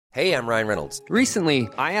Hey, I'm Ryan Reynolds. Recently,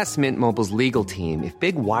 I asked Mint Mobile's legal team if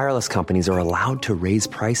big wireless companies are allowed to raise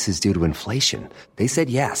prices due to inflation. They said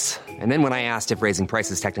yes. And then when I asked if raising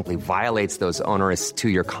prices technically violates those onerous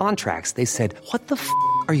two-year contracts, they said, "What the f***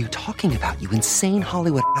 are you talking about, you insane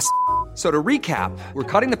Hollywood ass?" So to recap, we're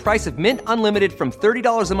cutting the price of Mint Unlimited from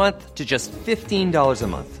 $30 a month to just $15 a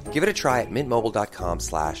month. Give it a try at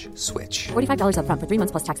mintmobile.com/switch. $45 up front for 3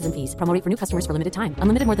 months plus taxes and fees. Promo rate for new customers for limited time.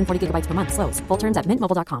 Unlimited more than 40 gigabytes per month. Slows full terms at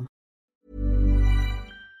mintmobile.com.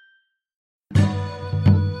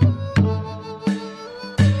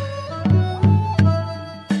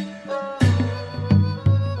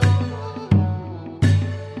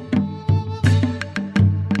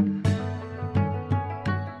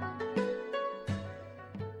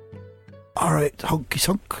 All right, honky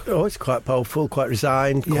tonk. Oh, it's quite powerful, quite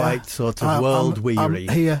resigned, quite sort of world-weary.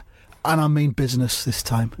 I'm here, and I mean business this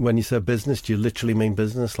time. When you say business, do you literally mean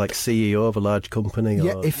business, like CEO of a large company?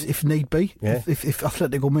 Yeah, or? if need be. Yeah. If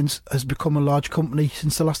Athletic Women's has become a large company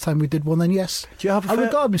since the last time we did one, then yes. Do you have I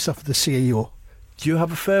regard myself as the CEO. Do you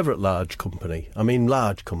have a favourite large company? I mean,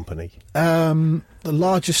 large company. The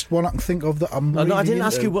largest one I can think of that I'm No, I didn't into.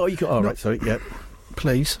 ask you what you got. All right, sorry, yeah.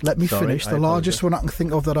 Please, let me finish. The largest one I can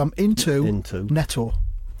think of that I'm into. Netto.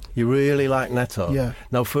 You really like Netto? Yeah.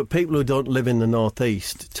 Now, for people who don't live in the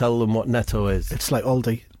northeast, tell them what Netto is. It's like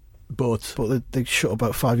Aldi. But they shut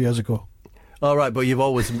about 5 years ago. All right, but you've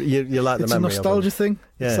always... You like the it's memory a nostalgia thing.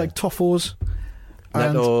 Yeah. It's like Toffos.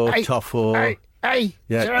 Netto, and, Toffo... Hey,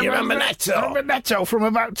 yeah. do you remember Netto? Remember Netto from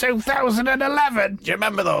about 2011? Do you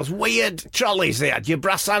remember those weird trolleys they had? Your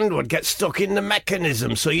brass hand would get stuck in the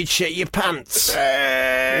mechanism so you'd shit your pants.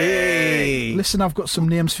 Hey. Listen, I've got some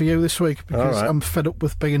names for you this week because right. I'm fed up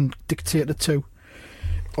with being dictated to.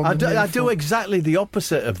 I do exactly the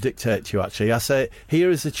opposite of dictate to you, actually. I say, here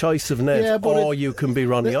is a choice of names, or you can be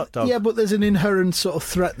Ronnie Hot Dog. Yeah, but there's an inherent sort of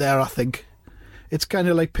threat there, I think. It's kind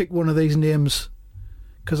of like pick one of these names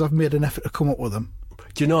because I've made an effort to come up with them.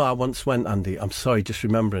 Do you know, I once went, Andy, I'm sorry, just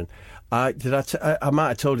remembering. I might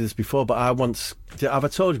have told you this before, but have I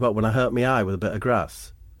told you about when I hurt my eye with a bit of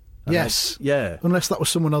grass? Yes. Yeah. Unless that was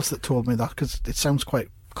someone else that told me that, because it sounds quite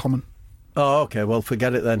common. Oh, okay. Well,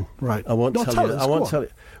 forget it then. Right. I won't tell you. I won't tell you.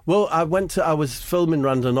 Well, I was filming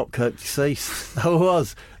Randon Upkirk Deceased. I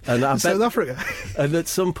was. And I South Africa. And at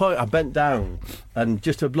some point I bent down and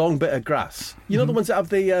just a long bit of grass. You know the ones that have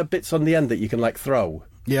the bits on the end that you can like throw?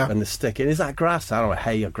 Yeah. And the stick in. Is that grass? I don't know,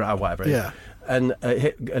 hay or grass, whatever it is. Yeah. And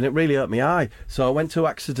it really hurt my eye. So I went to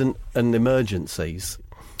accident and emergencies,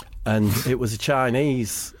 and it was a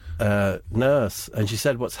Chinese nurse, and she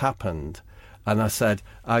said, "What's happened?" And I said,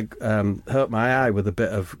 I hurt my eye with a bit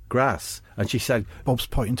of grass. And she said... Bob's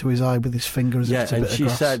pointing to his eye with his fingers. Yeah, and she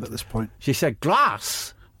said... At this point. She said,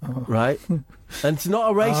 glass, right? And it's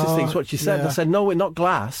not a racist thing, it's what she said. Yeah. I said, no, we're not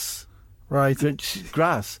glass. Right. It's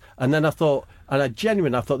grass. And then I thought, and I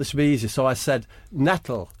thought this would be easier. So I said,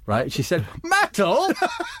 nettle, right? She said, metal?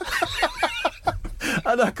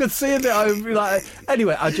 And I could see that I would be like...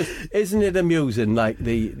 Anyway, isn't it amusing, like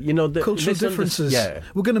the cultural differences. Yeah.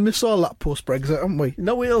 We're going to miss all that post-Brexit, aren't we?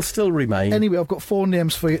 No, it'll still remain. Anyway, I've got 4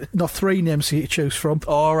 names for you, not 3 names for you to choose from.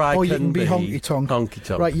 All right, or you can be Honky Tonk. Honky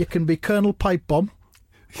Tonk. Right, you can be Colonel Pipe Bomb.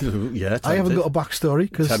 Yeah, tempted. I haven't got a backstory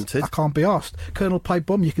because I can't be asked. Colonel Pipe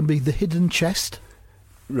Bomb, you can be the Hidden Chest.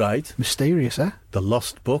 Right. Mysterious, eh? The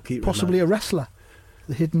Lost Book. Possibly a wrestler.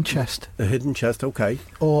 The Hidden Chest. The Hidden Chest, okay.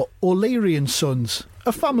 Or O'Leary and Sons.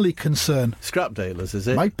 A family concern. Scrap dealers, is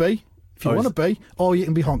it? Might be, if you want to be. Or you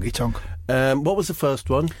can be Honky Tonk. What was the first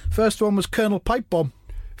one? First one was Colonel Pipe Bomb.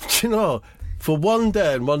 Do you know, for one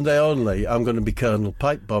day and one day only, I'm going to be Colonel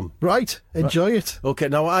Pipe Bomb. Right, enjoy it. Okay,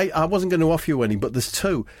 now I wasn't going to offer you any, but there's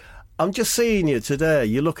 2. I'm just seeing you today.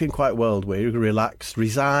 You're looking quite world-weary, relaxed,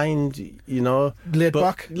 resigned, Laid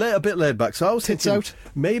back. A bit laid back. So I was Tits thinking, out.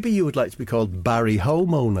 maybe you would like to be called Barry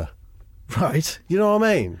Homeowner. Right. You know what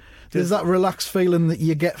I mean? There's that relaxed feeling that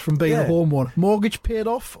you get from being a homeowner. Mortgage paid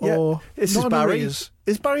off, or this not is Barry. arrears?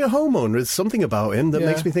 Is Barry a homeowner? There's something about him that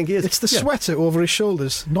makes me think he is. It's the sweater over his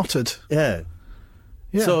shoulders, knotted. Yeah.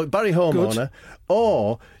 So Barry Homeowner.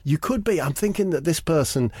 Or you could be, I'm thinking that this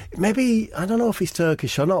person, maybe, I don't know if he's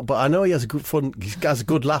Turkish or not, but I know he has a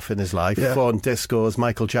good laugh in his life. Yeah. Fun discos,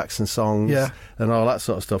 Michael Jackson songs, and all that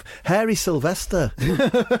sort of stuff. Harry Sylvester. Do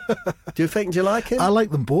you like him? I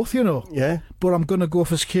like them both, Yeah. But I'm going to go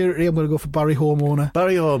for security. I'm going to go for Barry Homeowner.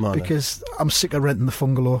 Barry Homeowner. Because I'm sick of renting the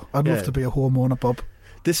bungalow. I'd love to be a homeowner, Bob.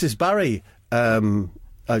 This is Barry.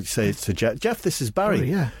 I'd say it's to Jeff. Jeff, this is Barry.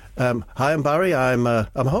 Barry, yeah. Hi, I'm Barry. I'm a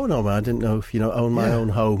homeowner. I didn't know if you own my own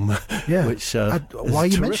home. Yeah. Which why are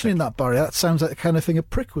you terrific. mentioning that, Barry? That sounds like the kind of thing a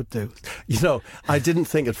prick would do. I didn't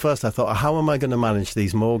think at first. I thought, how am I going to manage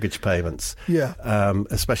these mortgage payments? Yeah.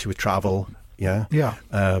 Especially with travel. Yeah. Yeah.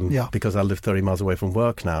 Yeah. Because I live 30 miles away from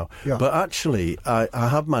work now. Yeah. But actually, I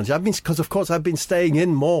have managed. Because of course I've been staying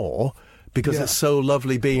in more. Because it's so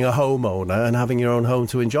lovely being a homeowner and having your own home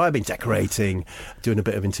to enjoy. I've been decorating, doing a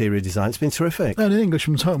bit of interior design. It's been terrific. And an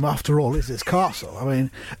Englishman's home, after all, is his castle. I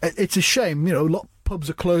mean, it's a shame, a lot of pubs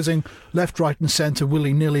are closing left, right and centre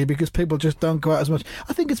willy-nilly because people just don't go out as much.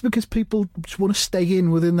 I think it's because people just want to stay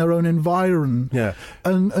in within their own environment. Yeah.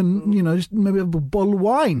 And just maybe have a bottle of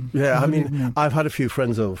wine. Yeah, I mean, I've had a few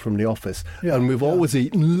friends over from the office and we've Yeah. always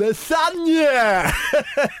eaten lasagna.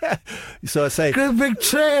 So I say... Great big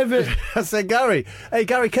tray of it. I say, Gary,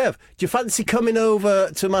 Kev, do you fancy coming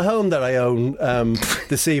over to my home that I own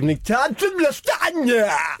this evening? Time for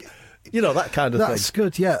lasagna! That kind of That's thing.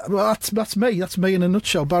 good, yeah. Well, that's me. That's me in a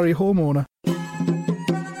nutshell, Barry homeowner.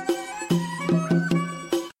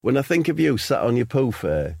 When I think of you sat on your poof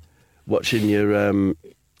watching your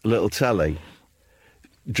little telly,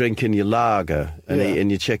 drinking your lager and Yeah. eating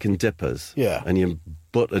your chicken dippers Yeah. and your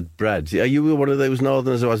buttered bread. Are you one of those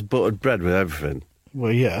northerners who has buttered bread with everything?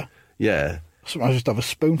 Well, yeah. Yeah. Sometimes I just have a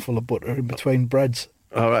spoonful of butter in between breads.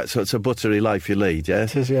 All right, so it's a buttery life you lead, yeah?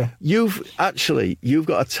 It is, yeah. You've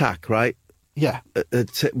got a tack, right? Yeah.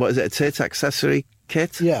 What is it, a tit accessory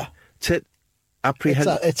kit? Yeah. Tit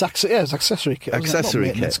apprehend... It's accessory kit. isn't it? Not Accessory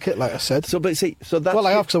maintenance kit. kit, like I said. So that's Well,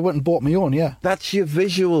 I have because I went and bought my own, yeah. that's your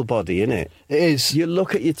visual body, innit? It is. You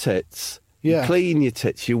look at your tits, Yeah. you clean your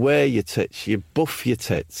tits, you wear your tits, you buff your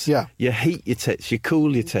tits, Yeah. you heat your tits, you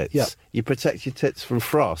cool your tits, Yeah. you protect your tits from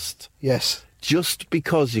frost, Yes. just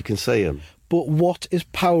because you can see them. But what is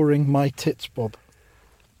powering my tits, Bob?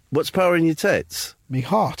 What's powering your tits? Me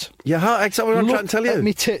heart. Your heart, exactly what I'm Look trying to tell you. at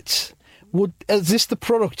me tits. Is this the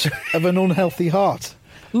product of an unhealthy heart?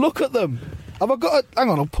 Look at them. Have I got hang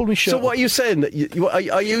on, I'll pull my shirt So what up. are you saying? That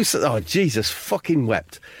are you? Oh, Jesus, fucking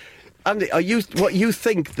wept. Andy, what you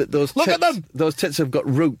think that those Look tits, at them. those tits have got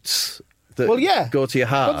roots that Well, yeah. go to your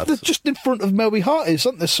But heart? they're just in front of where my heart is,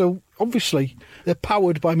 aren't they? So, obviously, they're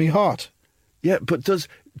powered by my heart. Yeah, but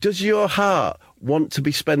does your heart want to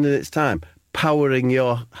be spending its time powering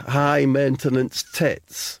your high-maintenance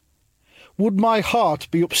tits? Would my heart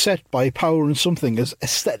be upset by powering something as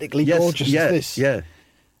aesthetically gorgeous as this? Yeah.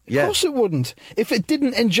 Of course it wouldn't. If it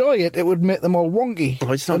didn't enjoy it, it would make them all wonky.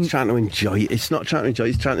 Oh, it's not trying to enjoy it. It's not trying to enjoy it.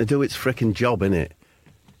 It's trying to do its frickin' job, innit?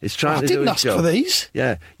 It's trying I to do didn't its ask job. for these.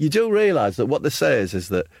 Yeah. You do realise that what they say is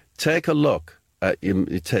that take a look at your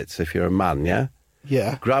tits if you're a man, yeah?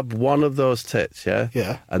 Yeah. Grab one of those tits, yeah?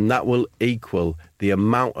 Yeah. And that will equal the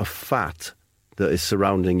amount of fat that is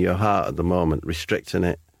surrounding your heart at the moment, restricting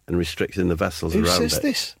it and restricting the vessels Who around it. says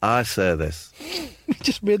this? I say this. You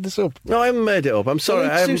just made this up. No, I haven't made it up. I'm sorry.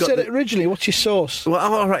 I Who haven't got said the- it originally? What's your source? Well,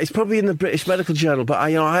 all right. It's probably in the British Medical Journal, but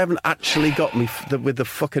I haven't actually got me with the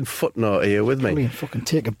fucking footnote here with me. Probably fucking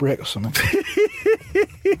take a break or something.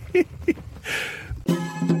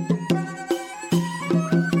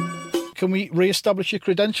 Can we re-establish your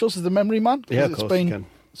credentials as the memory man? 'Cause Yeah, of course you can.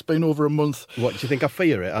 It's been over a month. What, do you think I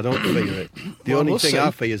fear it? I don't fear it. The Well, only we'll thing see.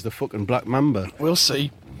 I fear is the fucking black mamba. We'll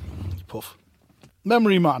see. Puff.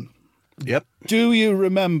 Memory man. Yep. Do you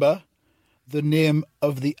remember the name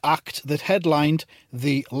of the act that headlined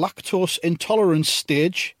the lactose intolerance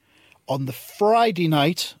stage on the Friday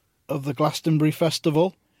night of the Glastonbury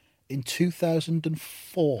Festival in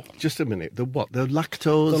 2004? Just a minute. The what? The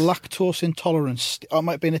lactose? The lactose intolerance. Oh, it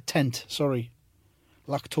might have been a tent, sorry.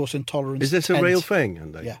 Lactose intolerance Is this tent. a real thing,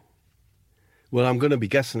 Andy? Yeah. Well, I'm going to be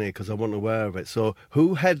guessing here because I wasn't aware of it. So,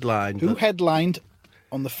 who headlined? Who headlined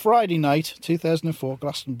on the Friday night, 2004,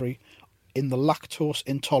 Glastonbury, in the lactose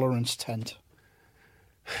intolerance tent?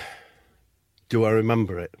 Do I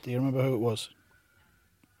remember it? Do you remember who it was?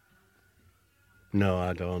 No,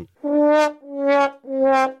 I don't.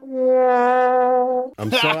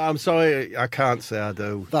 I'm sorry. I can't say I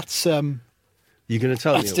do. That's You're going to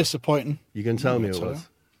tell me. that's disappointing. You're going to tell me who it Sorry. was.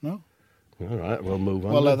 No. All right, we'll move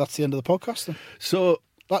on. Well, then. that's the end of the podcast then. So,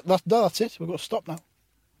 That's it. We've got to stop now.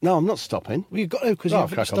 no, I'm not stopping. Well, you've got to because No, you I'll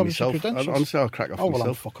haven't crack on established your myself. credentials. I'm sure I'll crack off Oh, well, I'm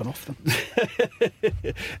myself. fucking off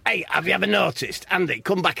then. Hey, have you ever noticed? Andy,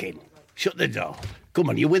 come back in. Shut the door. Come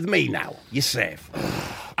on, you're with me now. You're safe.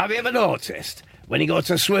 Have you ever noticed when you go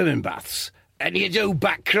to swimming baths and you do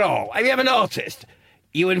back crawl? Have you ever noticed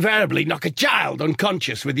you invariably knock a child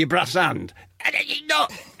unconscious with your brass hand? And you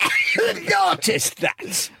not noticed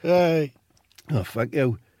that? Hey. Oh, fuck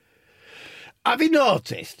you. Have you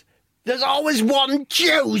noticed There's always one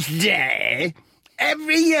Tuesday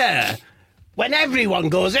every year when everyone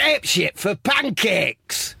goes apeshit for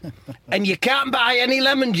pancakes and you can't buy any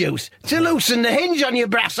lemon juice to loosen the hinge on your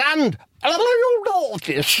brass hand. Have you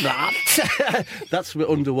noticed that? That's the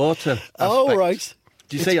underwater aspect. Oh, right.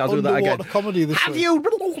 Do you see? I'll do that again. Underwater comedy this Have week. you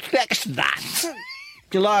noticed that?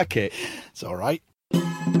 Do you like it? It's all right.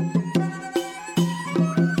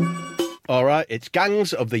 All right, it's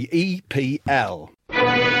Gangs of the EPL.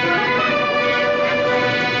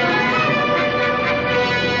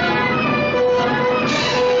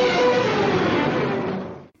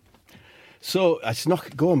 So, it's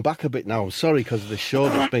not going back a bit now. I'm sorry because the show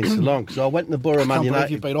has been so long. So I went to the Borough Man Can't believe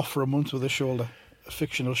United. you've been off for a month with a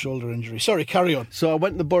fictional shoulder injury. Sorry, carry on. So I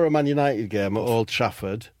went to the Borough Man United game at Old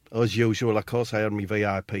Trafford. As usual, of course, I had my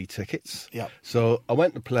VIP tickets. Yeah. So I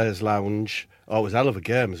went to Players' Lounge. Oh, it was a hell of a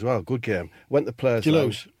game as well. Good game. Went to Players' Did you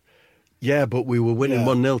Lounge. lose? Yeah, but we were winning Yeah.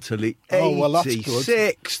 1-0 till the Oh, well, that's good.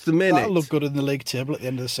 86th minute. That'll look good in the league table at the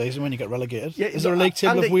end of the season when you get relegated. Yeah, Is there a league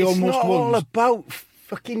table and if we it's almost not all won? about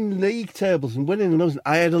fucking league tables and winning and losing.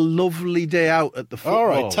 I had a lovely day out at the football. All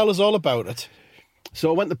right, tell us all about it. So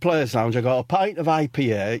I went to Players' Lounge. I got a pint of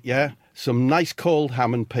IPA, yeah, some nice cold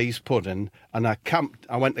ham and peas pudding, and I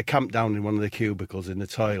went to camp down in one of the cubicles in the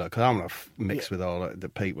toilet because I'm not mixed with all the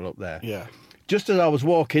people up there. Yeah. Just as I was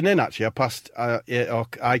walking in, actually, I passed Aitor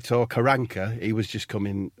Karanka. He was just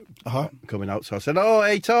coming out. So I said, "Oh,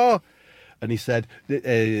 Aitor," and he said,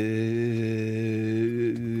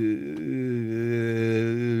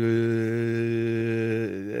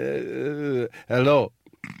 "Hello."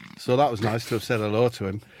 So that was nice to have said hello to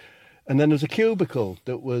him. And then there was a cubicle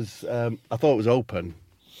that was, I thought it was open.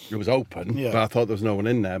 It was open, Yeah. but I thought there was no one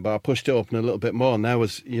in there. But I pushed it open a little bit more, and there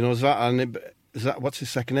was, is that what's his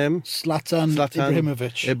second name? Zlatan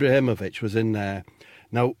Ibrahimovic. Ibrahimovic was in there.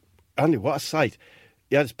 Now, Andy, what a sight!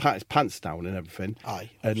 He had his pants down and everything. Aye,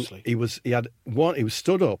 and obviously. he was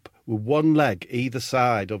stood up with one leg either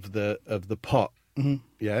side of the pot. Mm-hmm.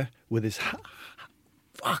 Yeah, with his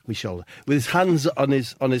my shoulder, with his hands on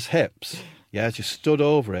his hips. Yeah, just stood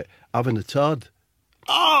over it, having a Todd.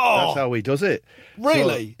 Oh! That's how he does it.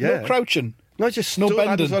 Really? So, yeah. No crouching? No, just No stood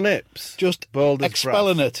bending? hands on hips. Just bald as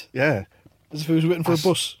expelling brass. it? Yeah. As if he was waiting for a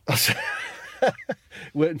bus?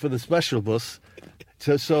 Waiting for the special bus.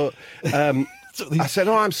 So I said,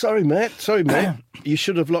 "Oh, I'm sorry, mate. Sorry, mate. You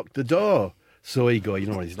should have locked the door." So you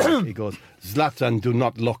know what he's like. He goes, "Zlatan, do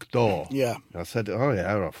not lock door." Yeah. I said, "Oh,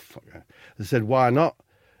 yeah, oh, fuck." I said, "Why not?"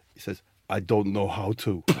 He says, "I don't know how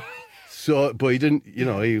to." So, but he didn't,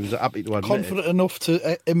 he was happy to admit Confident enough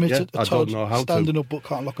to admit Yeah, it. I don't know how to. Standing up but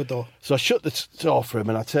can't lock a door. So I shut the door for him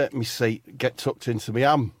and I take my seat, get tucked into my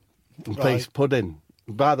ham and peas pudding.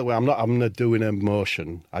 By the way, I'm not doing a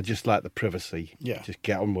motion. I just like the privacy. Yeah. Just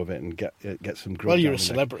get on with it and get some grub. Well, you're down a the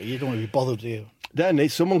neck. celebrity. You don't want to be bothered, do you? Then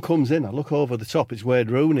someone comes in. I look over the top. It's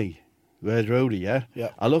Wade Rooney. Yeah. Yeah.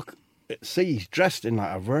 I look. See, he's dressed in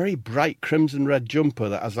like a very bright crimson red jumper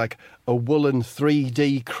that has like a woolen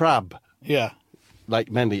 3D crab, Yeah.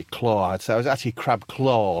 like mainly claw. I'd say it was actually crab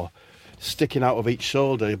claw sticking out of each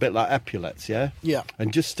shoulder, a bit like epaulets. Yeah. Yeah.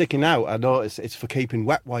 And just sticking out, I noticed it's for keeping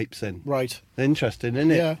wet wipes in. Right. Interesting,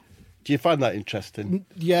 isn't it? Yeah. Do you find that interesting?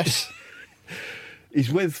 Yes.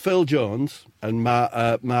 He's with Phil Jones and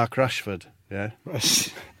Mark Rashford. Yeah.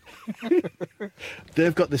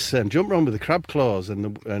 They've got this jumper on with the crab claws and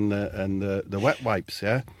the wet wipes.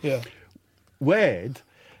 Yeah. Yeah. Wade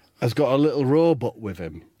has got a little robot with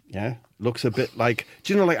him. Yeah. Looks a bit like,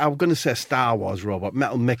 do you know, like I'm going to say a Star Wars robot,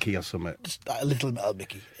 Metal Mickey or something. Just a little Metal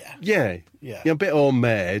Mickey. Yeah. Yeah. Yeah. A bit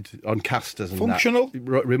homemade on casters and Functional?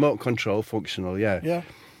 that. Remote control, functional, yeah. Yeah.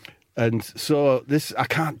 And so I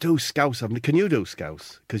can't do Scouse. Can you do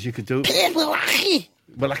Scouse? Because you could do... Well,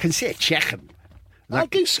 I can say Czechan. I'll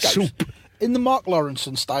do Scouse. Soup. In the Mark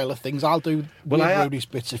Lawrenson style of things, I'll do Rudy's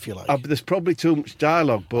bits if you like. There's probably too much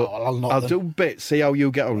dialogue, but I'll do bits, see how you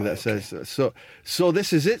get on with it. Okay. Says, so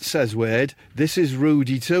this is it, says Wade. This is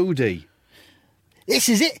Rudy Toody. This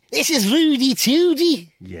is it. This is Rudy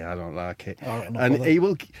Toody. Yeah, I don't like it. All right, and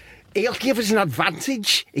bother. He'll give us an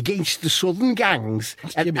advantage against the southern gangs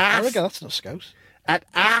That's Jimmy Carragher. That's not Scouse. at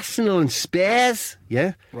Arsenal and Spurs.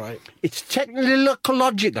 Yeah, Right. It's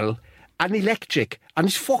technological and electric, and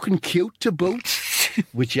it's fucking cute to boot.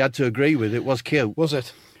 Which you had to agree with. It was cute. Was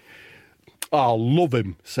it? I love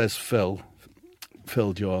him, says Phil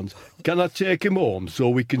Jones. Can I take him home so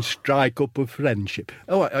we can strike up a friendship?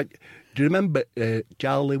 Oh, do you remember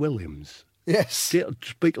Charlie Williams? Yes. He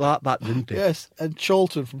speak like that, didn't he? Yes. And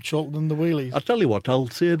Cholton from Cholton and the Wheelies. I tell you what, I'll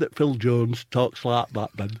say that Phil Jones talks like that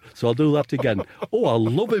then, so I'll do that again. Oh, I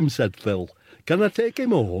love him, said Phil. Can I take him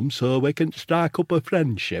home so we can strike up a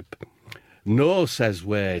friendship? No, says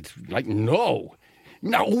Wade. Like, no.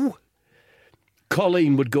 No.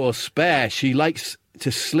 Colleen would go spare. She likes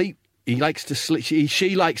to sleep. He likes to sleep.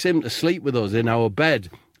 She likes him to sleep with us in our bed,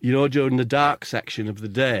 you know, during the dark section of the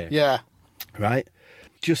day. Yeah. Right?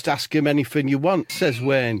 Just ask him anything you want, says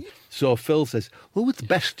Wayne. So Phil says, who's the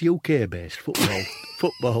best UK-based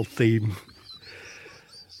football team?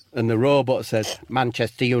 And the robot says,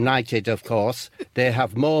 Manchester United, of course. They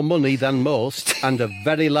have more money than most and a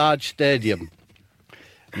very large stadium.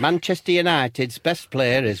 Manchester United's best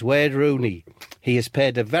player is Wayne Rooney. He is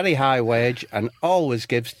paid a very high wage and always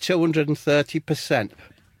gives 230%.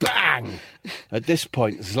 Bang! At this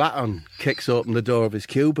point, Zlatan kicks open the door of his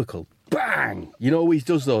cubicle. Bang! You know he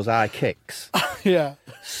does those high kicks? Yeah.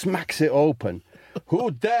 Smacks it open.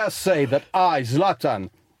 Who dare say that I, Zlatan,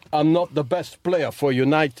 am not the best player for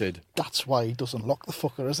United? That's why he doesn't lock the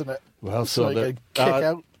fucker, isn't it? Well, so he can kick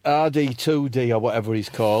out. RD2D or whatever he's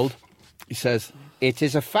called, he says, it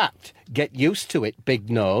is a fact. Get used to it, big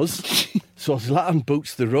nose. So Zlatan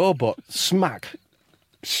boots the robot, smack,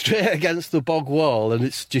 straight against the bog wall, and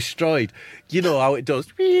it's destroyed. You know how it does.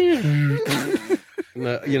 You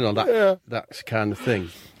know, that kind of thing.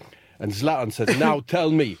 And Zlatan says, now tell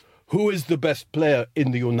me, who is the best player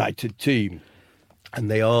in the United team? And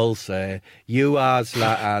they all say, you are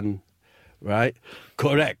Zlatan, right?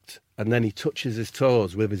 Correct. And then he touches his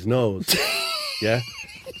toes with his nose, yeah?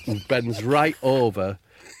 And bends right over,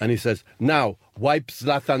 and he says, now, wipe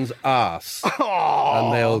Zlatan's arse.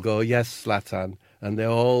 And they all go, yes, Zlatan. And they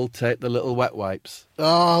all take the little wet wipes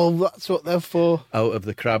Oh, that's what they're for. out of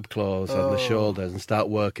the crab claws on the shoulders and start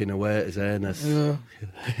working away at his anus.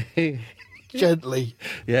 Gently.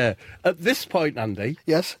 Yeah. At this point, Andy,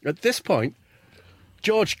 Yes? at this point,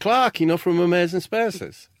 George Clark, you know, from Amazing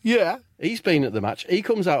Spaces, Yeah. he's been at the match. He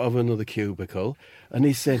comes out of another cubicle and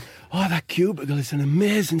he's saying, oh, that cubicle is an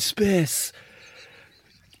amazing space.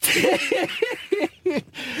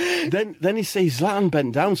 Then he sees Zlatan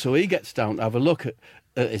bent down, so he gets down to have a look at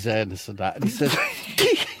his anus and that, and he says,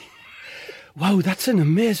 wow, that's an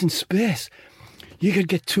amazing space. You could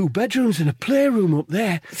get 2 bedrooms and a playroom up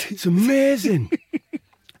there. It's amazing.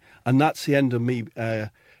 And that's the end of me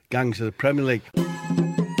gangs of the Premier League.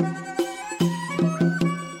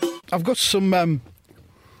 I've got some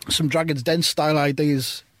Dragon's Den style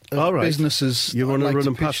ideas of All right. businesses. You wanna I'd like run to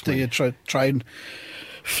them pitch past to me? you, try and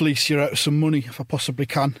fleece you out of some money if I possibly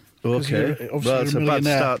can. 'Cause Okay. you're obviously Well, it's a a bad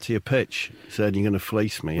millionaire. start to your pitch, saying you're going to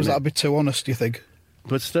fleece me. Was innit? that a bit too honest, do you think?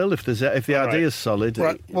 But still, if the idea's solid,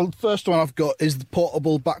 Right. Well, the first one I've got is the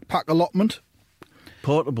portable backpack allotment.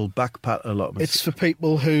 portable backpack allotment. It's for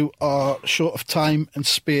people who are short of time and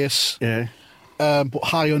space, Yeah, but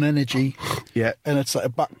high on energy. yeah, And it's like a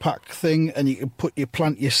backpack thing, and you can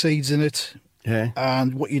plant your seeds in it. yeah.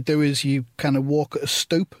 And what you do is you kind of walk at a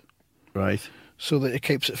stoop Right. so that it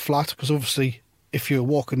keeps it flat. Because obviously, if you're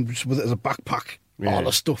walking just with it as a backpack, Yeah. all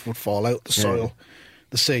the stuff would fall out, the soil,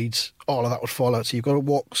 the seeds, all of that would fall out. So you've got to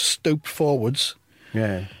walk stooped forwards.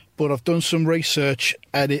 Yeah. But I've done some research,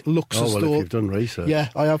 and it looks Oh, as well, though if you've done research. Yeah,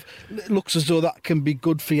 I have. It looks as though that can be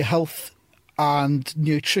good for your health and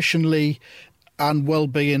nutritionally and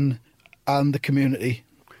well-being and the community.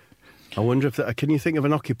 I wonder if can you think of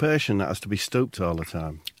an occupation that has to be stooped all the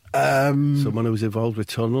time? Someone who's involved with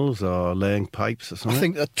tunnels or laying pipes or I something?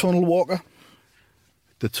 think a tunnel walker.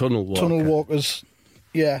 The tunnel walker. Tunnel walkers,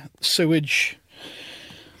 yeah, sewage.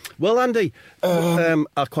 Well, Andy,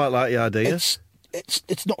 I quite like the idea.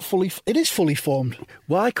 It's not fully. It is fully formed.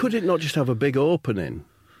 Why could it not just have a big opening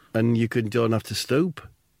and don't have to stoop?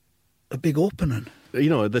 A big opening, You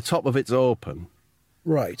know, the top of it's open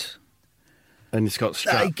right? and it's got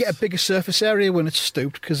straps. You get a bigger surface area when it's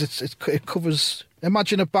stooped because it covers.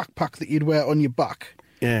 Imagine a backpack that you'd wear on your back.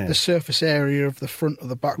 Yeah. The surface area of the front of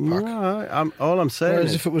the backpack. No, all I'm saying Whereas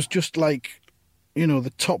is, if it was just like,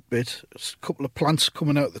 the top bit, a couple of plants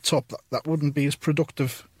coming out the top, that wouldn't be as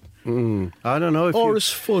productive I don't know if or you, as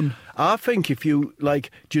fun. I think if you,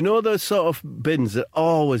 do you know those sort of bins that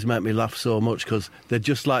always make me laugh so much because they're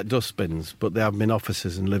just like dustbins, but they have them in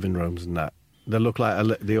offices and living rooms and that. They look like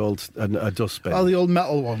a dustbin. Oh, the old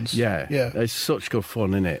metal ones. Yeah. Yeah. It's such good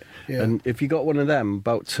fun, isn't it? Yeah. And if you got one of them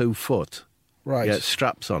about 2 foot, Right. get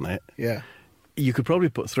straps on it, Yeah. you could probably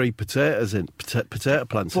put 3 potatoes in, potato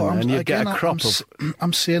plants in But there, and you'd get a crop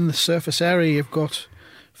I'm seeing the surface area you've got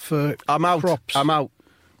for I'm out. crops. I'm out.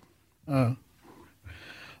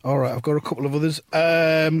 All right, I've got a couple of others.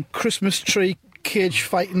 Christmas tree cage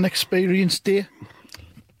fighting experience day.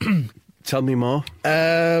 Tell me more.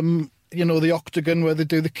 The octagon where they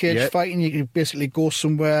do the cage Yeah. fighting. You can basically go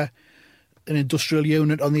somewhere, an industrial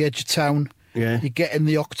unit on the edge of town. Yeah. You get in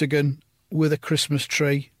the octagon with a Christmas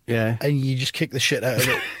tree, Yeah. and you just kick the shit out of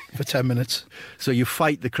it for 10 minutes. So you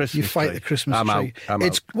fight the Christmas You fight tree. the Christmas I'm tree. Out. I'm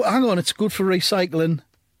out. Well, hang on, it's good for recycling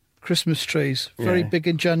Christmas trees. Very Yeah. big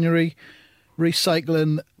in January.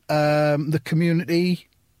 Recycling the community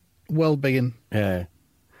well-being. Yeah.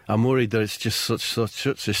 I'm worried that it's just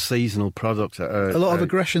such a seasonal product. A lot of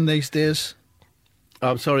aggression these days.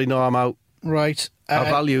 I'm sorry, no, I'm out. Right. I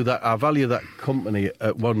value that company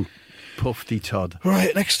at one pufty Todd.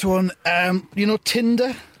 Right, next one.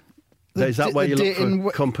 Tinder. Is that where you look for dating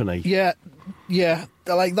company? Yeah,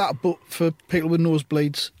 I like that, but for people with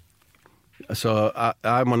nosebleeds. So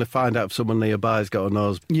I want to find out if someone nearby has got a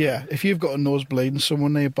nose. Yeah, if you've got a nosebleed and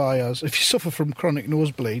someone nearby has, if you suffer from chronic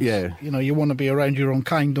nosebleeds, Yeah. You want to be around your own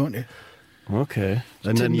kind, don't you? Okay.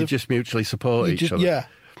 And then you just mutually support each other. Yeah.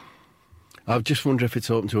 I just wonder if it's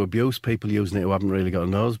open to abuse, people using it who haven't really got a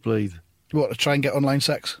nosebleed. What, to try and get online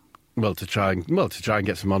sex? Well, to try and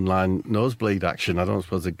get some online nosebleed action. I don't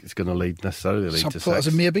suppose it's going to necessarily lead So to put that sex.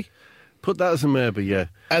 as a maybe. Put that as a maybe, yeah.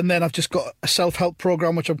 And then I've just got a self-help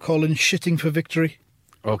program which I'm calling Shitting for Victory.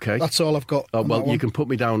 Okay. That's all I've got. on well, that you one. can put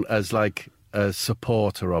me down as like a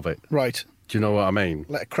supporter of it. Right. Do you know what I mean?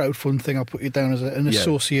 Like a crowdfund thing, I'll put you down as an Yeah.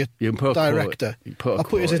 associate You can put a director. quote- you put a I'll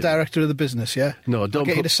put you as a quote in. director of the business, yeah? No, I'll don't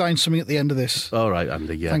get you put- to sign something at the end of this. All right,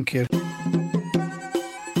 Andy, yeah. Thank you.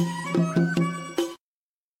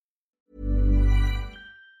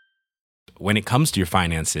 When it comes to your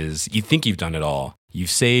finances, you think you've done it all. You've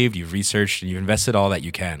saved, you've researched, and you've invested all that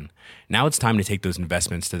you can. Now it's time to take those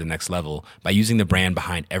investments to the next level by using the brand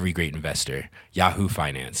behind every great investor, Yahoo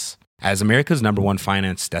Finance. As America's #1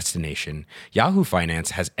 finance destination, Yahoo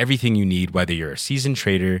Finance has everything you need, whether you're a seasoned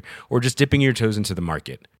trader or just dipping your toes into the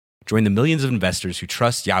market. Join the millions of investors who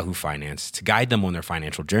trust Yahoo Finance to guide them on their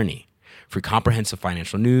financial journey. For comprehensive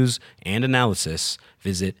financial news and analysis,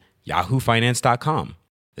 visit yahoofinance.com.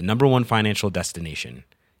 The #1 financial destination,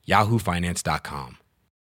 yahoofinance.com.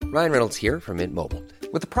 Ryan Reynolds here from Mint Mobile.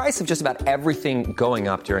 With the price of just about everything going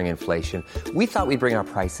up during inflation, we thought we'd bring our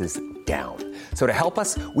prices down. So to help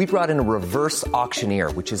us, we brought in a reverse auctioneer,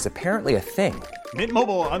 which is apparently a thing. Mint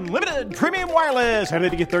Mobile Unlimited Premium Wireless. How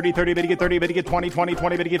to get 30, 30, bit to get 30, bit to get 20, 20,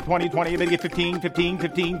 20, bit to get 20, 20, bit to get 15, 15,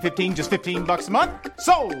 15, 15, just $15 a month?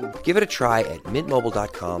 Sold! Give it a try at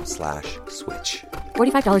mintmobile.com/switch.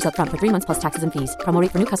 $45 up front for 3 months plus taxes and fees. Promo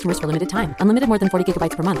rate for new customers for limited time. Unlimited more than 40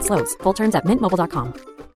 gigabytes per month. Slows full terms at mintmobile.com.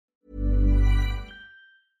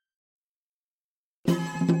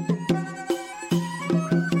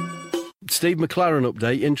 Steve McLaren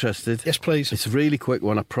update, interested? Yes, please. It's a really quick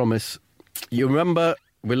one, I promise. You remember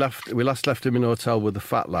we last left him in a hotel with the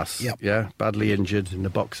fat lass? Yep. Yeah, badly injured in the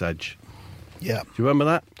box edge. Yeah, Do you remember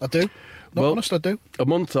that? I do. Not Well- honest, I do. A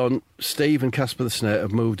month on, Steve and Casper the Snake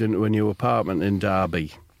have moved into a new apartment in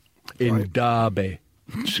Derby. Derby.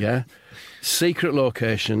 Yeah. Secret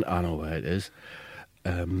location, I know where it is.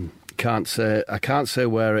 I can't say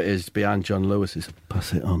where it is, behind John Lewis's.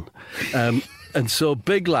 Pass it on. And so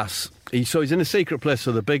Big Lass, he's in a secret place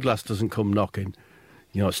so the Big Lass doesn't come knocking.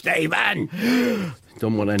 You know, Stephen!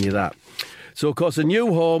 Don't want any of that. So, of course, a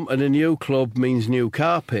new home and a new club means new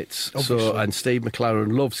carpets. And Steve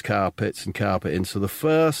McLaren loves carpets and carpeting. So the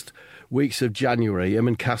first weeks of January, him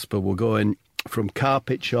and Casper were going from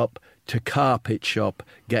carpet shop to carpet shop,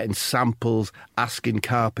 getting samples, asking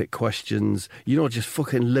carpet questions, just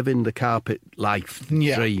fucking living the carpet life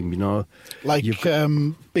dream, Like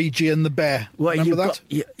BG and the Bear. Remember that?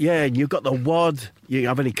 You've got the wad, you can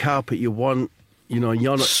have any carpet you want, you're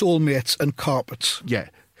not... Soulmates and carpets. Yeah.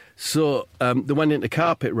 So they went into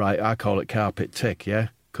carpet right, I call it carpet tick, yeah,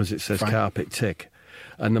 because it says Fine. carpet tick.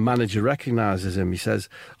 And the manager recognises him. He says,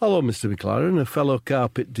 "Hello, Mr. McLaren, a fellow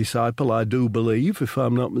carpet disciple, I do believe, if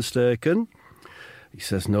I'm not mistaken." He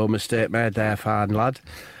says, "No mistake made there, fine lad.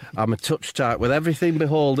 I'm a touch tight with everything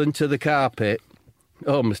beholden to the carpet."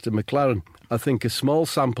 "Oh, Mr. McLaren, I think a small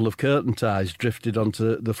sample of curtain ties drifted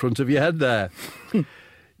onto the front of your head there."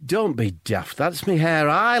 "Don't be daft, that's me hair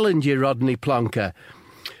island, you Rodney Plonker.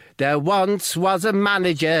 There once was a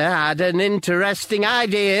manager had an interesting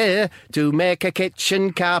idea to make a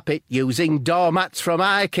kitchen carpet using doormats from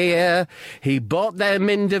IKEA. He bought them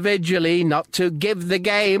individually not to give the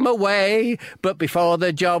game away, but before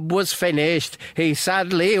the job was finished, he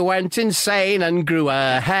sadly went insane and grew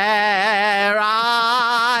a hair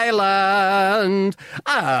island.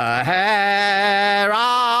 A hair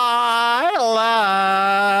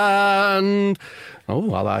island.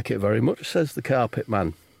 "Oh, I like it very much," says the carpet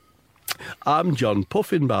man. "I'm John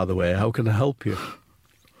Puffin, by the way. How can I help you?"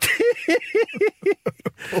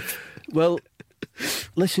 "Well,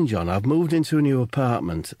 listen, John, I've moved into a new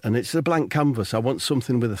apartment and it's a blank canvas. I want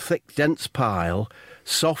something with a thick, dense pile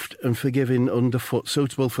soft and forgiving underfoot,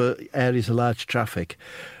 suitable for areas of large traffic,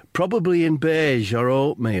 probably in beige or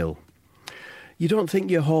oatmeal. You don't think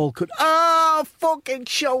your haul could... fucking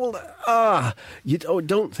shoulder! You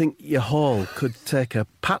don't think your haul could take a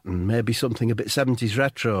pattern, maybe something a bit 70s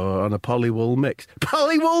retro on a polywool mix.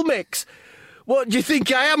 Polywool mix? What, do you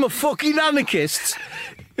think I am, a fucking anarchist?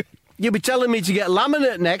 You'll be telling me to get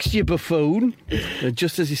laminate next, you buffoon. And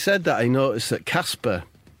just as he said that, I noticed that Casper,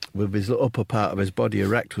 with his upper part of his body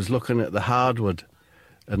erect, was looking at the hardwood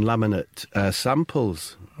and laminate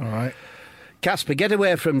samples. All right. Casper, get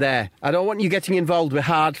away from there. I don't want you getting involved with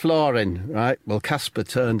hard flooring, right? Well, Casper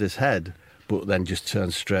turned his head, but then just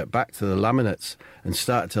turned straight back to the laminates and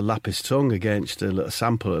started to lap his tongue against a little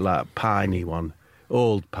sample, like a piney one.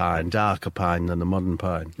 Old pine, darker pine than the modern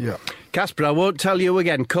pine. Yeah. Casper, I won't tell you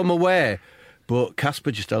again, come away. But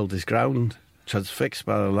Casper just held his ground, transfixed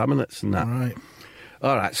by the laminates and that.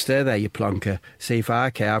 All right, stay there, you plonker. See if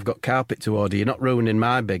I care. I've got carpet to order. You're not ruining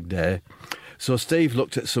my big day. So Steve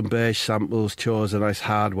looked at some beige samples, chose a nice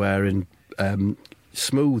hard-wearing,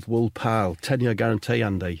 smooth wool pile, 10-year guarantee,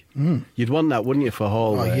 Andy. You'd want that, wouldn't you, for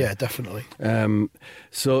hallway? Oh, yeah, definitely.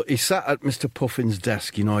 So he sat at Mr. Puffin's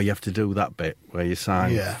desk. You know, you have to do that bit where you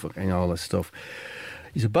sign Yeah. fucking all this stuff.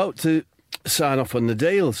 He's about to sign off on the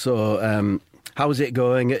deal. So, how's it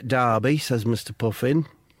going at Derby, says Mr. Puffin.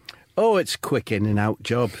 Oh, it's quick in and out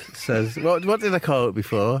job, says... What did I call it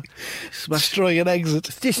before? Destroy an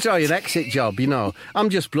exit. Destroy an exit job, you know. I'm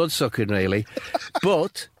just bloodsucking, really.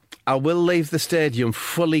 But I will leave the stadium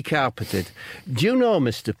fully carpeted. Do you know,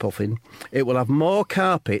 Mr. Puffin, it will have more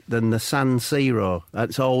carpet than the San Siro.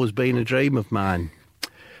 That's always been a dream of mine.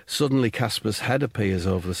 Suddenly, Casper's head appears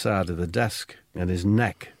over the side of the desk, and his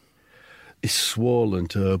neck is swollen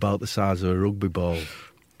to about the size of a rugby ball.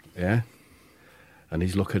 Yeah? And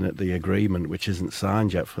he's looking at the agreement, which isn't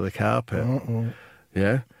signed yet, for the carpet.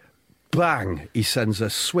 Yeah? Bang! He sends a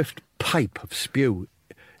swift pipe of spew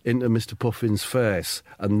into Mr. Puffin's face,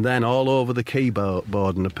 and then all over the keyboard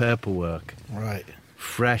and the paperwork. Right.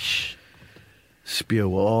 Fresh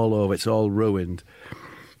spew all over. It's all ruined.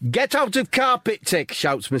 Get out of carpet, Tick,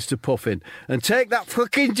 shouts Mr. Puffin, and take that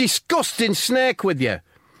fucking disgusting snake with you.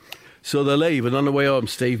 So they leave, and on the way home,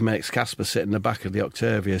 Steve makes Casper sit in the back of the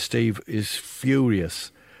Octavia. Steve is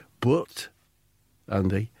furious. But,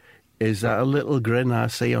 Andy, is that a little grin I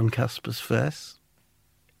see on Casper's face?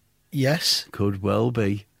 Yes. Could well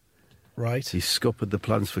be. Right. He's scuppered the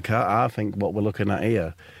plans for I think what we're looking at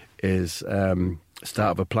here is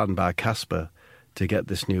start of a plan by Casper to get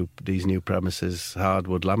these new premises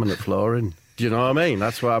hardwood laminate flooring. Do you know what I mean?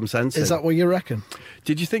 That's what I'm sensing. Is that what you reckon?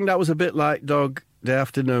 Did you think that was a bit like Dog Day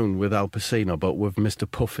Afternoon with Al Pacino, but with Mr.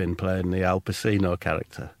 Puffin playing the Al Pacino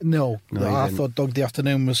character? No, I didn't. thought Dog Day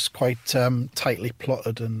Afternoon was quite tightly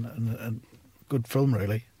plotted and good film,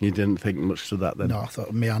 really. You didn't think much to that then? No, I thought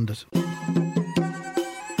it meandered.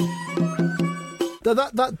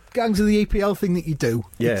 That Gangs of the EPL thing that you do,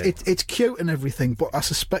 Yeah. it's cute and everything, but I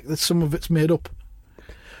suspect that some of it's made up.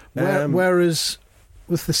 Whereas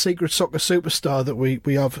with the Secret Soccer Superstar that we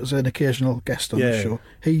have as an occasional guest on the show,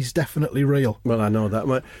 he's definitely real. Well, I know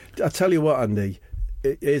that. I tell you what, Andy,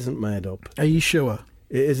 it isn't made up. Are you sure?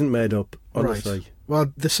 It isn't made up, honestly. Right.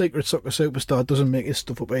 Well, the Secret Soccer Superstar doesn't make his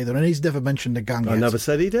stuff up either, and he's never mentioned a gang I yet. never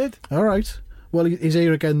said he did. All right. Well, he's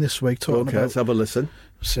here again this week talking Okay, about... let's have a listen.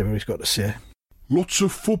 See what he's got to say. Lots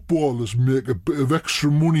of footballers make a bit of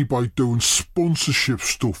extra money by doing sponsorship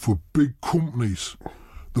stuff with big companies.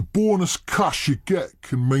 The bonus cash you get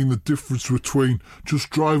can mean the difference between just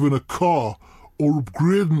driving a car or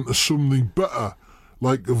upgrading to something better,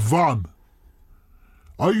 like a van.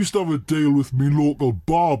 I used to have a deal with me local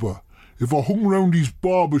barber. If I hung round his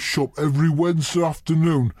barber shop every Wednesday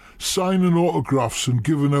afternoon, signing autographs and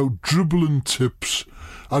giving out dribbling tips,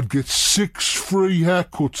 I'd get 6 free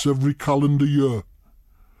haircuts every calendar year.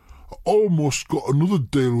 I almost got another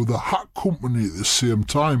deal with a hat company at the same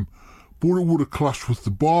time, but it would have clashed with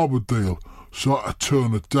the barber deal, so I had to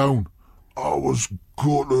turn it down. I was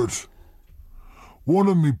gutted. One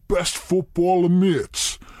of my best footballer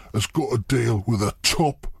mates has got a deal with a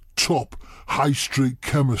top high street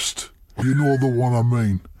chemist. You know the one I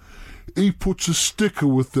mean. He puts a sticker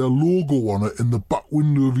with their logo on it in the back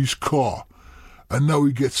window of his car, and now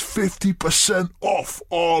he gets 50% off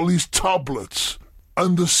all his tablets.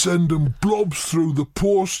 And they send him blobs through the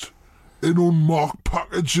post in unmarked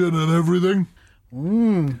packaging and everything.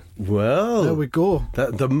 Well, There we go.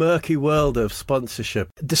 the murky world of sponsorship.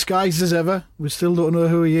 Disguised as ever. We still don't know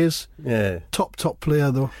who he is. Yeah. Top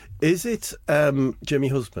player, though. Is it Jimmy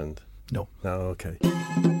Husband? No. No, okay.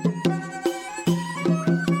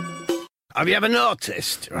 Have you ever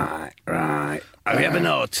noticed? Right. Have you ever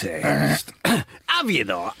noticed? Have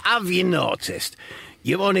you noticed?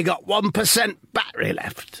 You've only got 1% battery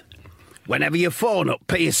left. Whenever you phone up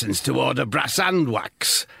Pearson's to order brass hand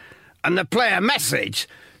wax, and they play a message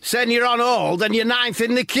saying you're on hold and you're 9th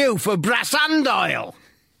in the queue for brass hand oil.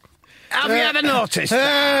 Have you ever noticed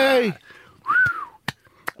that?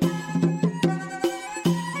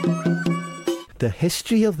 The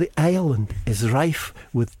history of the island is rife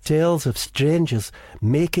with tales of strangers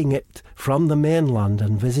making it from the mainland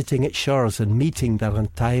and visiting its shores and meeting their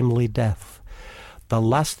untimely death. The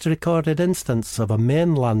last recorded instance of a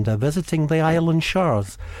mainlander visiting the island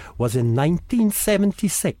shores was in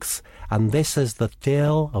 1976, and this is the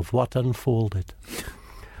tale of what unfolded.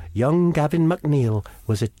 Young Gavin McNeil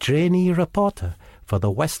was a trainee reporter for the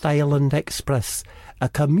West Island Express, a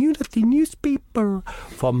community newspaper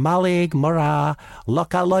for Mallaig, Moraa,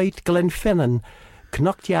 Lochaloit, Glenfinnan,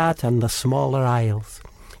 Knocktiart and the smaller isles.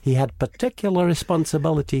 He had particular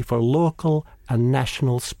responsibility for local and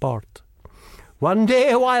national sport. One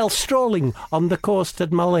day, while strolling on the coast at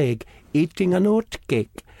Mallaig, eating an oat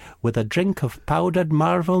cake with a drink of powdered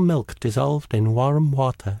Marvel milk dissolved in warm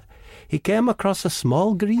water, he came across a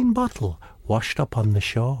small green bottle washed up on the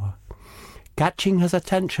shore. Catching his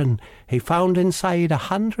attention, he found inside a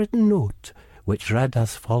handwritten note, which read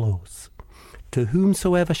as follows: "To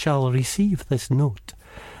whomsoever shall receive this note,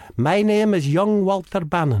 my name is young Walter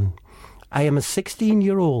Bannon. I am a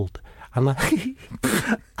 16-year-old, and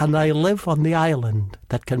I live on the island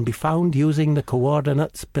that can be found using the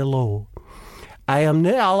coordinates below. I am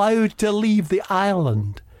not allowed to leave the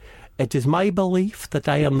island. It is my belief that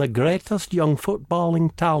I am the greatest young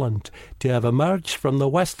footballing talent to have emerged from the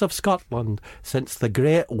west of Scotland since the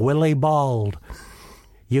great Willie Bald.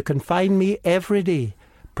 You can find me every day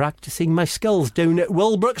practising my skills down at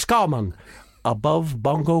Wilbrooks Common, above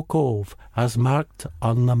Bongo Cove, as marked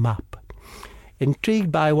on the map."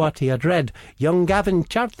 Intrigued by what he had read, young Gavin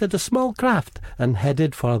chartered a small craft and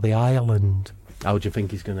headed for the island. How do you think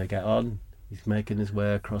he's going to get on? He's making his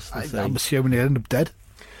way across the sea. I'm assuming he'll end up dead.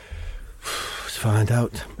 Let's find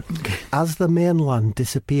out. As the mainland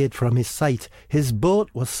disappeared from his sight, his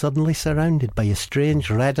boat was suddenly surrounded by a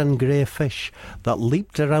strange red and grey fish that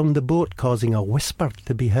leaped around the boat, causing a whisper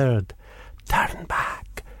to be heard. "Turn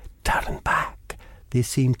back, they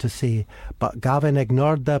seemed to say, but Gavin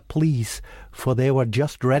ignored their pleas, for they were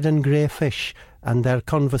just red and grey fish, and their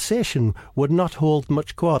conversation would not hold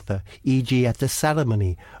much quarter, e.g. at a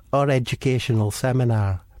ceremony or educational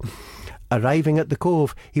seminar. Arriving at the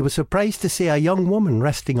cove, he was surprised to see a young woman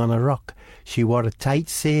resting on a rock. She wore a tight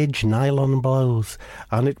sage nylon blouse,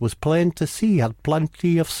 and it was plain to see had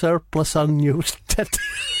plenty of surplus unused tit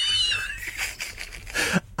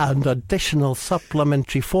and additional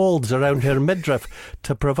supplementary folds around her midriff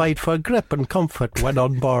to provide for grip and comfort when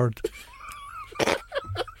on board.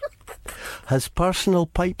 His personal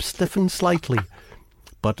pipe stiffened slightly,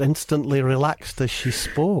 but instantly relaxed as she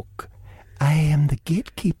spoke. "I am the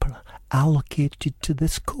gatekeeper allocated to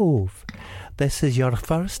this cove. This is your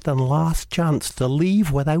first and last chance to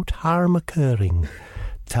leave without harm occurring.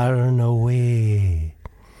 Turn away."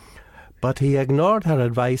 But he ignored her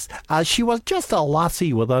advice, as she was just a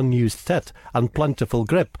lassie with unused tit and plentiful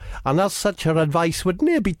grip, and as such her advice would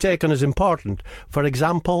nae be taken as important, for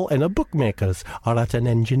example in a bookmaker's or at an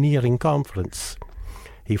engineering conference.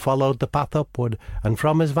 He followed the path upward, and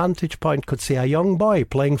from his vantage point could see a young boy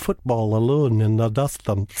playing football alone in the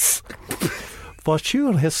distance. For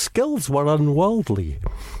sure his skills were unworldly.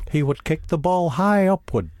 He would kick the ball high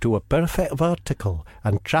upward to a perfect vertical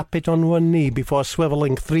and trap it on one knee before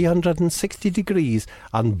swivelling 360 degrees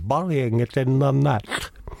and burying it in the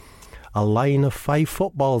net. A line of 5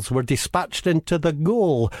 footballs were dispatched into the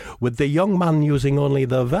goal, with the young man using only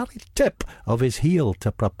the very tip of his heel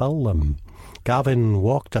to propel them. Gavin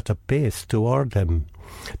walked at a pace toward him.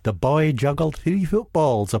 The boy juggled 3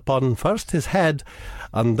 footballs upon first his head,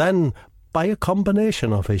 and then by a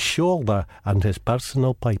combination of his shoulder and his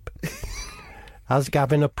personal pipe. As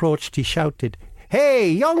Gavin approached, he shouted,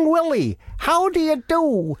 "Hey, young Willie, how do you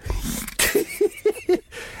do?"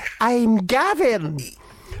 "I'm Gavin."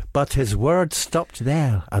 But his words stopped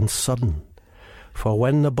there and sudden, for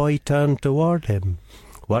when the boy turned toward him,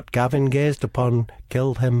 what Gavin gazed upon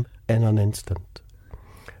killed him in an instant.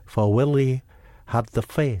 For Willie had the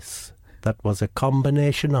face that was a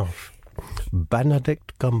combination of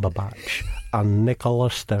Benedict Cumberbatch and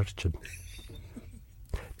Nicola Sturgeon.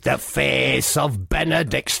 "The face of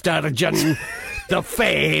Benedict Sturgeon! The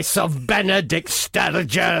face of Benedict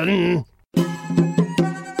Sturgeon!"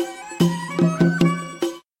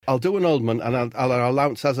 I'll do an alderman, and I'll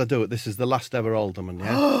announce as I do it, this is the last ever alderman,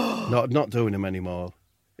 yeah? not doing him anymore.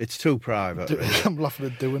 It's too private. Really. I'm laughing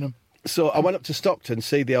at doing him. So I went up to Stockton to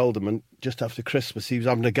see the alderman just after Christmas. He was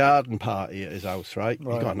having a garden party at his house, right? He's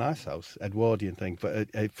got a nice house, Edwardian thing, but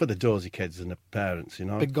for the dozy kids and the parents, you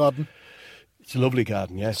know. Big garden. It's a lovely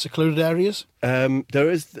garden, yes. Secluded areas? There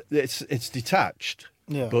is. It's detached.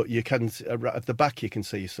 Yeah. But you can, at the back, you can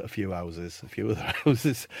see a few houses, a few other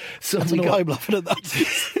houses. So I don't know why I'm laughing at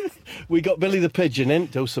that. we got Billy the Pigeon in,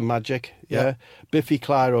 do some magic, yeah. Biffy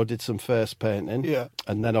Clyro did some face painting,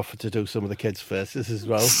 and then offered to do some of the kids' faces as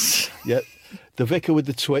well. Yeah. The vicar with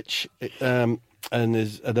the twitch and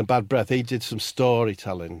a bad breath, he did some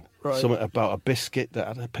storytelling, something about a biscuit that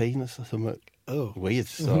had a penis or something. Oh. Weird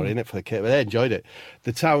story, innit, for the kid, but they enjoyed it.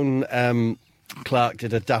 The town clerk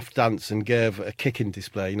did a daft dance and gave a kicking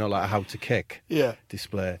display, you know, like a how to kick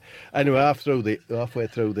display. Anyway, halfway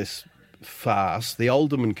through this farce, the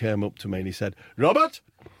alderman came up to me and he said, "Robert,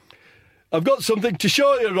 I've got something to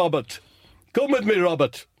show you, Robert. Come with me,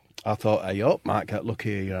 Robert." I thought, hey up, might get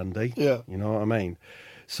lucky here, Andy. Yeah. You know what I mean?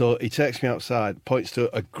 So he takes me outside, points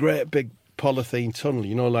to a great big polythene tunnel,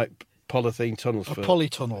 you know, like polythene tunnels. A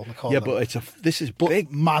polytunnel, they call them. But this is big.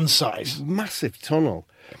 Man-size. Massive tunnel.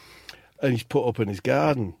 And he's put up in his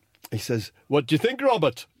garden. He says, "What do you think,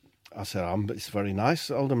 Robert?" I said, "It's very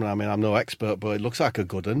nice, Alderman. I mean, I'm no expert, but it looks like a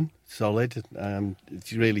good one, solid.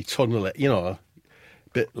 It's really tunnel it, you know, a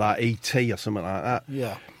bit like E.T. or something like that."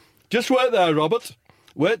 Yeah. "Just wait there, Robert.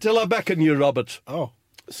 Wait till I beckon you, Robert." Oh.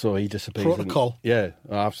 So he disappears. Protocol. Yeah,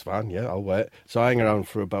 that's fine. Yeah, I'll wait. So I hang around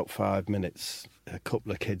for about 5 minutes. A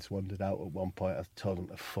couple of kids wandered out at one point. I told them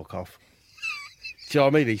to fuck off. Do you know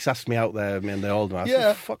what I mean? He's asked me out there, me and the old man. I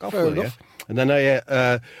said, fuck off, will you? And then I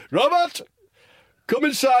hear, "Robert, come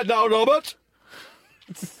inside now, Robert."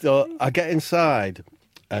 So I get inside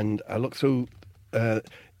and I look through.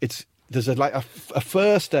 There's a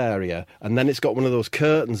first area, and then it's got one of those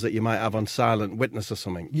curtains that you might have on Silent Witness or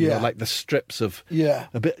something. Yeah. You know, like the strips of. Yeah.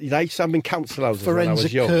 A bit. I used to have them in council houses when I was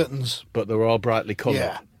forensic young. curtains. But they were all brightly coloured.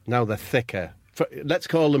 Yeah. Now they're thicker. Let's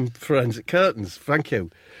call them forensic curtains. Thank you.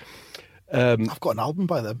 I've got an album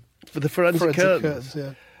by them. For the forensic curtains.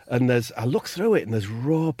 Yeah. And I look through it and there's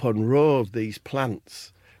row upon row of these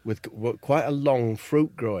plants with quite a long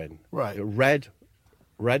fruit growing. Right.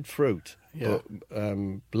 Red fruit. Yeah.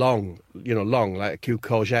 But, long, like a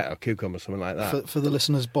courgette or cucumber, something like that. For the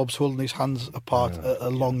listeners, Bob's holding his hands apart at a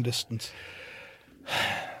long distance.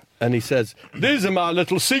 And he says, "These are my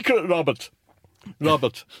little secret, Robert.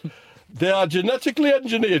 They are genetically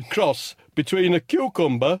engineered cross between a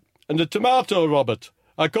cucumber and a tomato, Robert.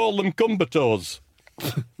 I call them cumbertos,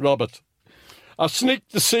 Robert. I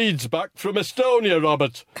sneaked the seeds back from Estonia,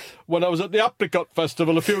 Robert, when I was at the Apricot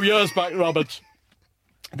Festival a few years back, Robert."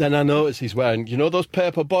 Then I notice he's wearing, you know, those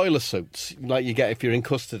paper boiler suits, like you get if you're in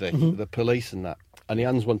custody, the police and that. And he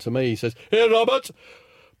hands one to me. He says, "Here, Robert,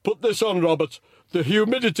 put this on, Robert. The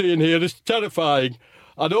humidity in here is terrifying.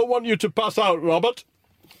 I don't want you to pass out, Robert."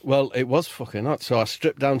 Well, it was fucking hot, so I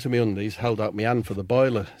stripped down to my undies, held out my hand for the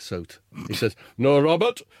boiler suit. He says, "No,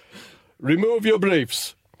 Robert, remove your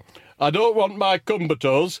briefs. I don't want my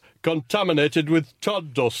cumbertos contaminated with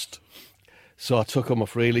Todd dust." So I took them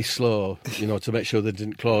off really slow, you know, to make sure they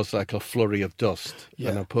didn't close like a flurry of dust. Yeah.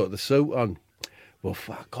 And I put the suit on. Well,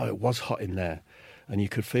 God, it was hot in there. And you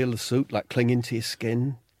could feel the suit like clinging to your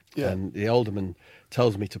skin. Yeah. And the alderman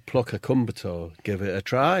tells me to pluck a cumberto, give it a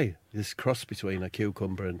try. This cross between a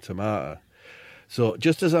cucumber and tomato. So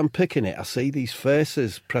just as I'm picking it, I see these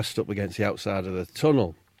faces pressed up against the outside of the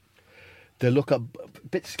tunnel. They look a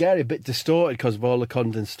bit scary, a bit distorted because of all the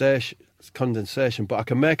condensation, but I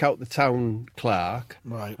can make out the town clerk,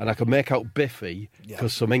 right, and I can make out Biffy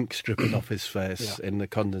because some ink's dripping off his face in the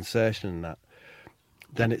condensation and that.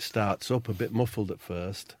 Then it starts up a bit muffled at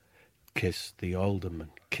first. "Kiss the alderman,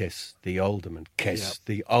 kiss the alderman, kiss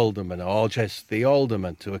the alderman, or just the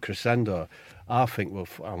alderman," to a crescendo. I think, well,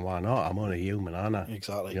 why not? I'm only human, aren't I?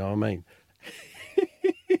 Exactly. You know what I mean?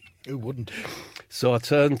 Who wouldn't? So I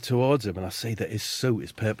turn towards him and I see that his suit,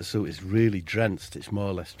 his paper suit, is really drenched. It's more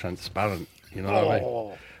or less transparent. You know what I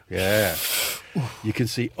mean? Yeah. You can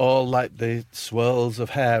see all like the swirls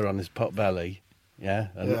of hair on his pot belly. Yeah.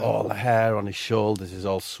 And all the hair on his shoulders is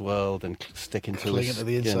all swirled and sticking to his to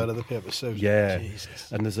the inside of the paper suit. Yeah.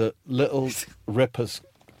 Jesus. And there's a little rippers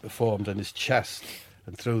formed in his chest.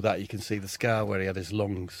 And through that you can see the scar where he had his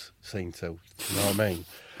lungs seen to. You know what I mean?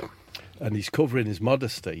 And he's covering his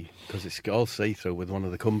modesty because it's all see-through with one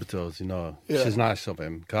of the cumbertos, you know, which is nice of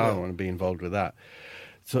him. Can't want to be involved with that.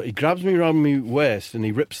 So he grabs me around my waist and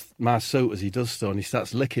he rips my suit as he does so, and he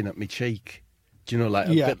starts licking at my cheek. Do you know, like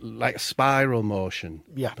a Yeah. bit like a spiral motion?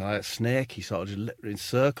 Yeah. Like a snake, he sort of just lit in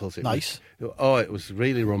circles. Nice. It was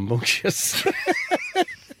really rambunctious.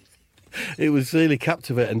 It was really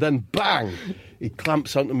captivating. And then bang, he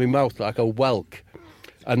clamps onto my mouth like a whelk.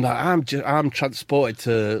 And I'm transported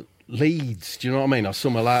to Leeds, do you know what I mean? Or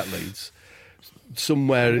somewhere like Leeds.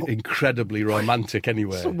 Somewhere incredibly romantic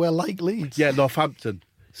anyway. Somewhere like Leeds. Yeah, Northampton.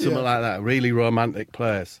 Something like that. A really romantic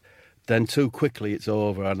place. Then too quickly it's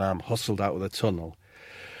over and I'm hustled out of the tunnel.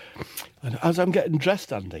 And as I'm getting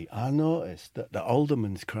dressed, Andy, I noticed that the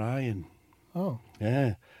alderman's crying. Oh.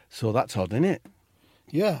 Yeah. So that's odd, isn't it?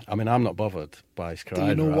 Yeah. I mean, I'm not bothered by his crying.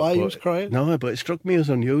 Do you know why he was crying? No, but it struck me as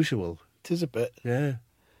unusual. It is a bit. Yeah.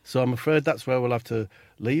 So I'm afraid that's where we'll have to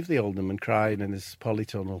leave the alderman crying in his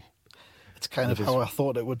polytunnel. It's kind of how I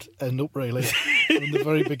thought it would end up, really, from the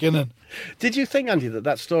very beginning. Did you think, Andy,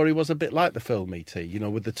 that story was a bit like the film E.T., you know,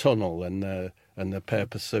 with the tunnel and the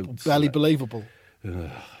paper suits? Barely believable.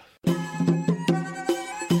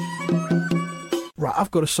 Right, I've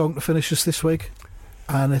got a song to finish us this week,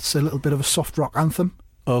 and it's a little bit of a soft rock anthem.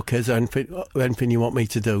 Okay, is there anything you want me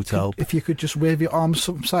to do to help? If you could just wave your arms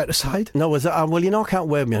from side to side. No, is that? Well, I can't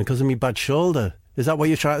wave me on because of my bad shoulder. Is that what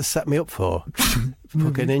you're trying to set me up for?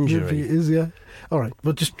 Fucking injury. Maybe it is, yeah. All right,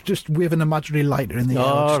 well, just wave an imaginary lighter in the air,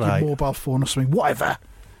 All just right. your mobile phone or something, whatever.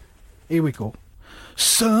 Here we go.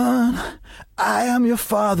 Son, I am your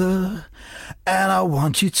father, and I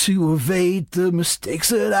want you to evade the mistakes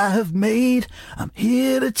that I have made. I'm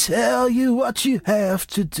here to tell you what you have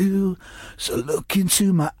to do, so look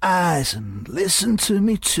into my eyes and listen to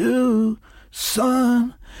me too.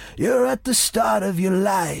 Son, you're at the start of your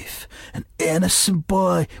life, an innocent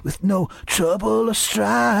boy with no trouble or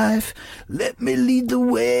strife. Let me lead the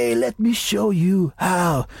way, let me show you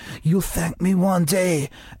how. You'll thank me one day,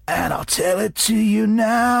 and I'll tell it to you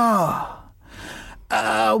now.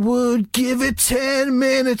 I would give it 10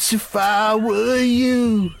 minutes if I were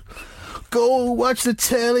you. Go watch the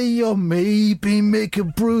telly or maybe make a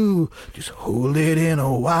brew. Just hold it in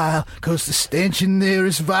a while, 'cause the stench in there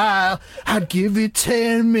is vile. I'd give it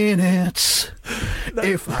 10 minutes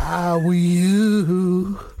if I were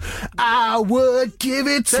you. I would give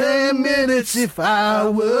it 10 minutes if I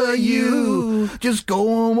were you. Just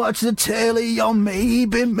go and watch the telly or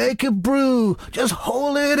maybe make a brew. Just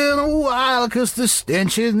hold it in a while, 'cause the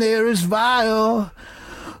stench in there is vile.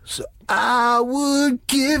 So I would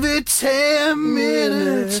give it 10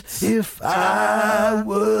 minutes if I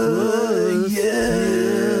were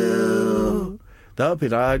you. That would be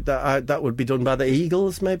that would be done by the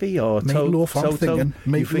Eagles, maybe, or Meatloaf. I'm thinking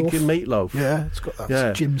Meatloaf. You thinking Meatloaf? Yeah, it's got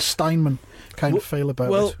that Jim Steinman kind of feel about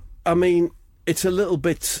it. Well, I mean, it's a little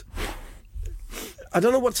bit. I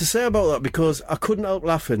don't know what to say about that because I couldn't help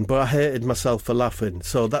laughing, but I hated myself for laughing.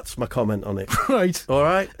 So that's my comment on it. Right. All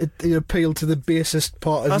right. It appealed to the basest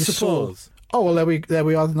part of I your soul. suppose. Oh, well, there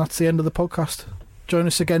we are. And that's the end of the podcast. Join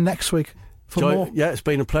us again next week for more. Yeah, it's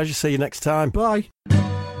been a pleasure. See you next time. Bye.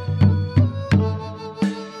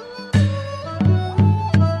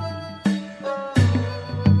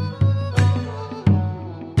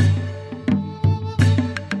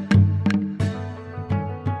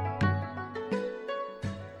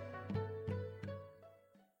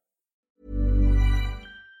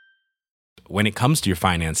 When it comes to your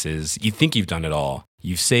finances, you think you've done it all.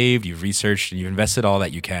 You've saved, you've researched, and you've invested all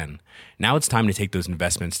that you can. Now it's time to take those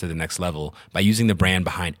investments to the next level by using the brand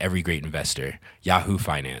behind every great investor, Yahoo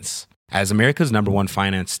Finance. As America's #1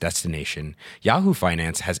 finance destination, Yahoo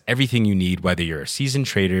Finance has everything you need, whether you're a seasoned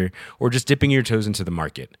trader or just dipping your toes into the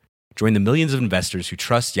market. Join the millions of investors who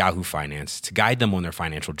trust Yahoo Finance to guide them on their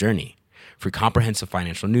financial journey. For comprehensive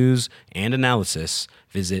financial news and analysis,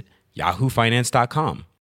 visit yahoofinance.com.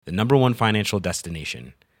 The #1 financial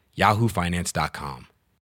destination, yahoofinance.com.